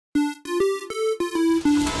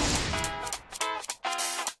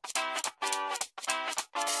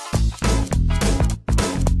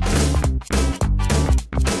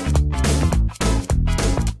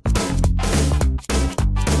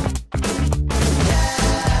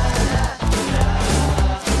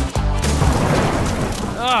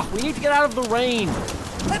need to get out of the rain.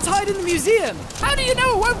 Let's hide in the museum. How do you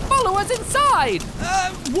know it won't follow us inside?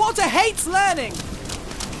 Water hates learning.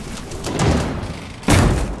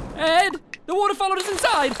 Ed, the water followed us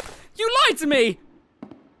inside. You lied to me.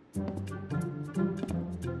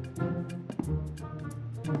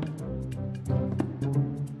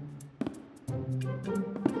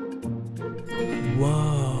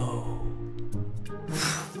 Whoa.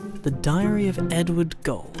 The Diary of Edward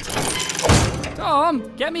Gold.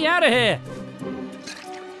 Tom, get me out of here.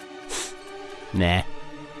 Nah.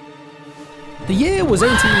 The year was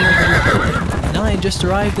 1890, and I had just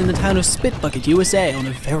arrived in the town of Spitbucket, USA on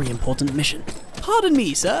a very important mission. Pardon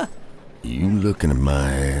me, sir. You looking at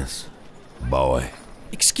my ass, boy?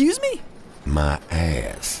 Excuse me? My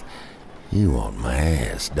ass. You want my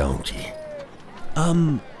ass, don't you?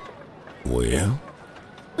 Well,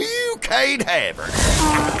 you can't have her.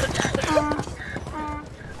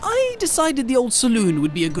 I decided the old saloon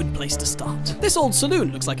would be a good place to start. This old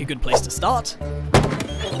saloon looks like a good place to start.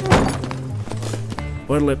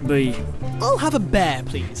 What'll it be? I'll have a bear,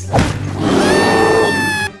 please.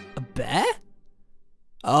 A bear?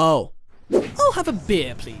 Oh. I'll have a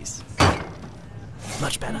beer, please.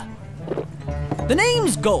 Much better. The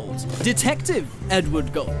name's Gold. Detective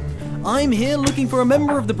Edward Gold. I'm here looking for a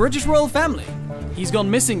member of the British royal family. He's gone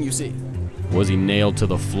missing, you see. Was he nailed to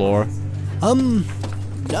the floor?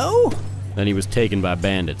 No? Then he was taken by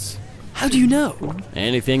bandits. How do you know?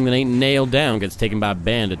 Anything that ain't nailed down gets taken by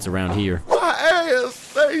bandits around here. My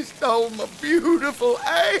ass! They stole my beautiful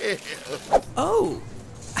ass! Oh.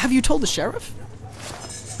 Have you told the sheriff?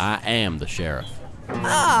 I am the sheriff.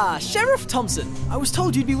 Ah, Sheriff Thompson. I was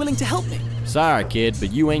told you'd be willing to help me. Sorry, kid,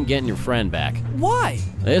 but you ain't getting your friend back. Why?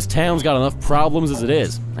 This town's got enough problems as it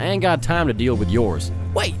is. I ain't got time to deal with yours.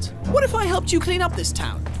 Wait, what if I helped you clean up this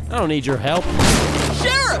town? I don't need your help.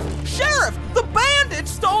 Sheriff! Sheriff! The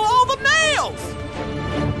bandits stole all the nails!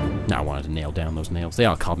 I wanted to nail down those nails. They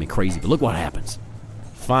all called me crazy, but look what happens.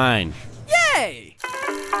 Fine. Yay!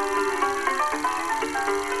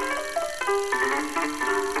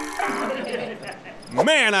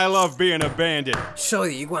 Man, I love being a bandit. So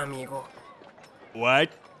digo, amigo. What?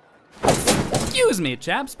 Excuse me,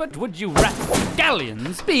 chaps, but would you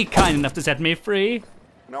rapscallions be kind enough to set me free?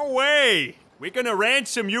 No way! We're gonna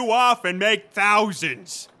ransom you off and make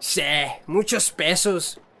thousands. Sí, muchos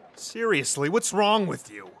pesos. Seriously, what's wrong with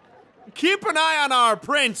you? Keep an eye on our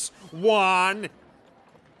prince, Juan.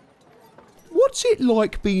 What's it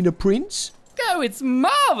like being a prince? Oh, it's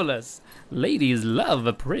marvelous. Ladies love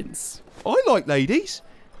a prince. I like ladies.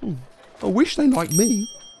 I wish they liked me.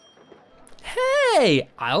 Hey,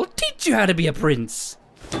 I'll teach you how to be a prince.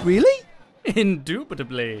 Really?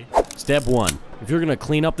 Indubitably. Step 1. If you're gonna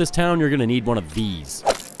clean up this town, you're gonna need one of these.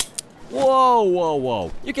 Whoa, whoa,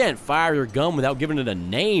 whoa. You can't fire your gun without giving it a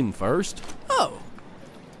name first. Oh.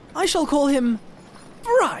 I shall call him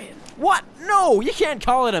Brian. What? No, you can't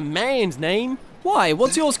call it a man's name. Why?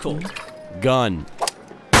 What's yours called? Gun.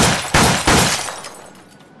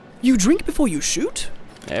 You drink before you shoot?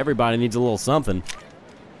 Everybody needs a little something.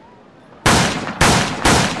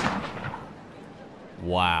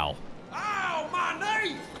 Wow. Ow, my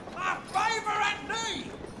knee! My favorite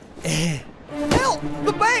knee! Help!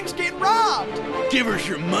 The bank's getting robbed! Give us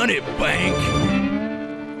your money, bank!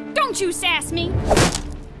 Don't you sass me!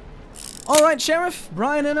 All right, Sheriff.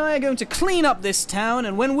 Brian and I are going to clean up this town,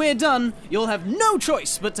 and when we're done, you'll have no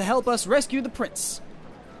choice but to help us rescue the prince.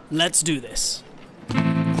 Let's do this.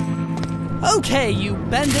 Okay, you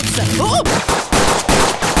bandits and... Oh!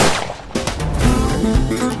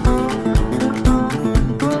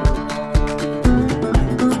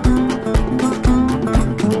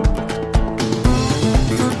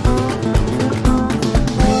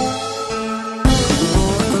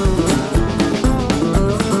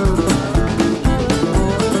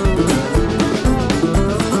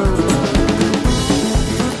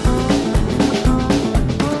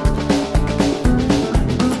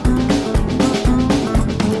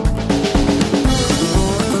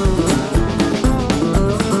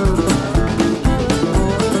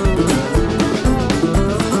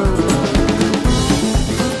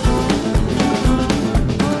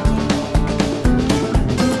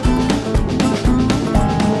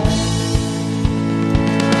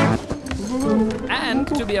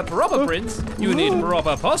 To be a proper prince, you need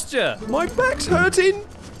proper posture. My back's hurting.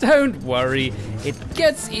 Don't worry, it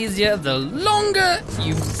gets easier the longer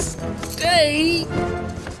you stay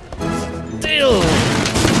still.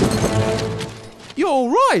 You're all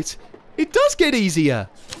right. It does get easier.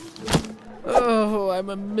 Oh, I'm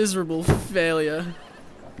a miserable failure.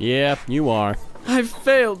 Yeah, you are. I've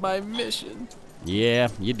failed my mission. Yeah,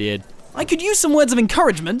 you did. I could use some words of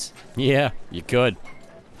encouragement. Yeah, you could.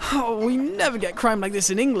 Oh, we never get crime like this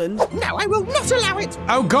in England. No, I will not allow it.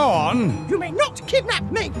 Oh, go on. You may not kidnap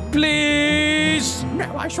me. Please.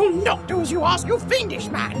 No, I shall not do as you ask, you fiendish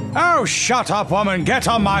man. Oh, shut up, woman. Get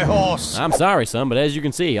on my horse. I'm sorry, son, but as you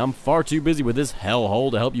can see, I'm far too busy with this hellhole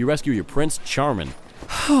to help you rescue your Prince Charming.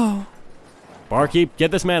 Barkeep, get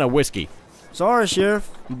this man a whiskey. Sorry, Sheriff.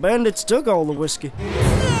 Bandits took all the whiskey.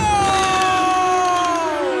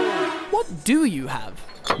 What do you have?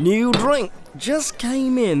 New drink. Just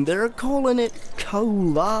came in. They're calling it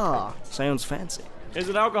cola. Sounds fancy. Is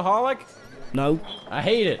it alcoholic? No. I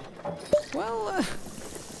hate it. Well,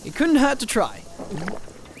 it couldn't hurt to try.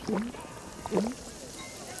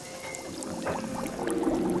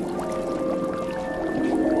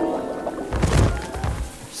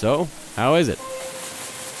 So, how is it?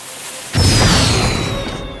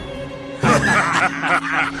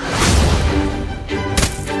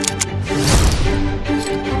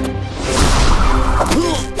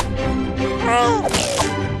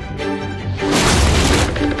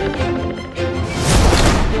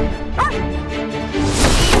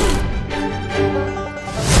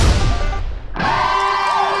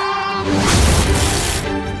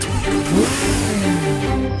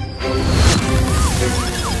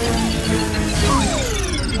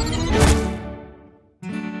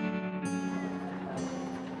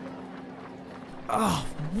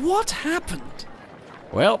 What happened?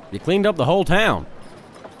 Well, you cleaned up the whole town.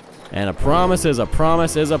 And a promise is a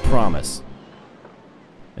promise is a promise.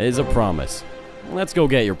 Is a promise. Let's go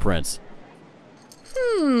get your prince.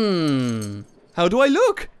 How do I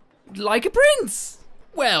look? Like a prince.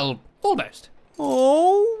 Well, almost.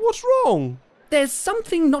 Oh, what's wrong? There's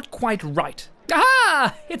something not quite right.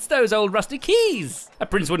 Aha! It's those old rusty keys. A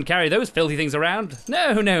prince wouldn't carry those filthy things around.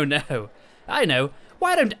 No, no, no. I know.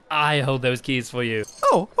 Why don't I hold those keys for you?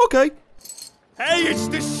 Oh, okay. Hey, it's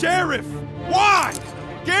the sheriff! Why?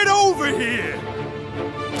 Get over here!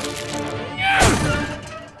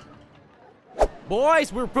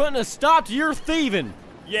 Boys, we're putting a stop to your thieving.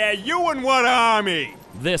 Yeah, you and what army?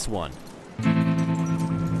 This one.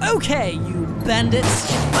 Okay, you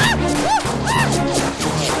bandits.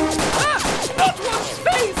 Not one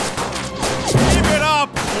space! Keep it up,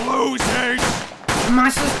 losers!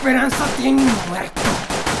 Más esperanza tiene muerto.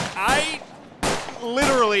 I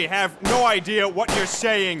literally have no idea what you're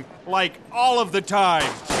saying, like, all of the time.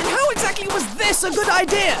 And how exactly was this a good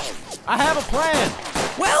idea? I have a plan.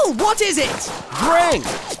 Well, what is it? Drink!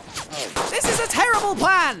 This is a terrible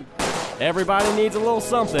plan. Everybody needs a little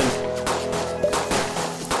something.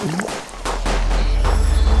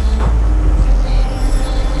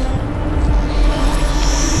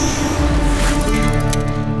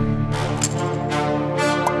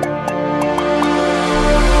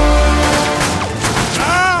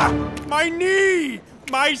 My knee!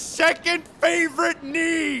 My second favorite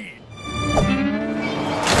knee!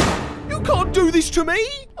 You can't do this to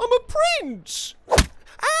me. I'm a prince.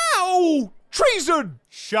 Ow! Treason!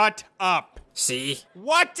 Shut up. See?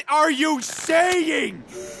 What are you saying?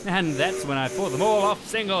 And that's when I fought them all off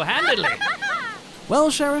single-handedly.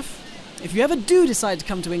 Well, Sheriff, if you ever do decide to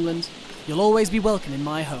come to England, you'll always be welcome in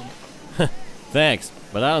my home. Thanks,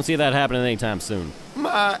 but I don't see that happening anytime soon.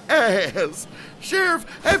 My ass. Sheriff,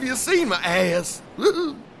 have you seen my ass?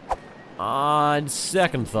 On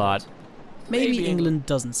second thought. Maybe England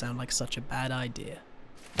doesn't sound like such a bad idea.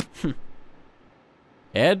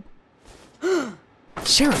 Ed?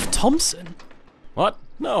 Sheriff Thompson? What?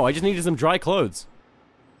 No, I just needed some dry clothes.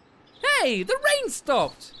 Hey, the rain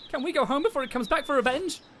stopped. Can we go home before it comes back for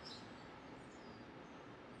revenge?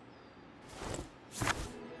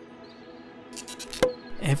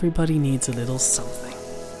 Everybody needs a little something.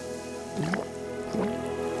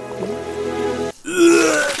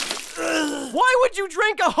 Why would you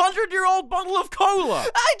drink a 100-year-old bottle of cola?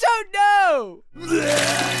 I don't know!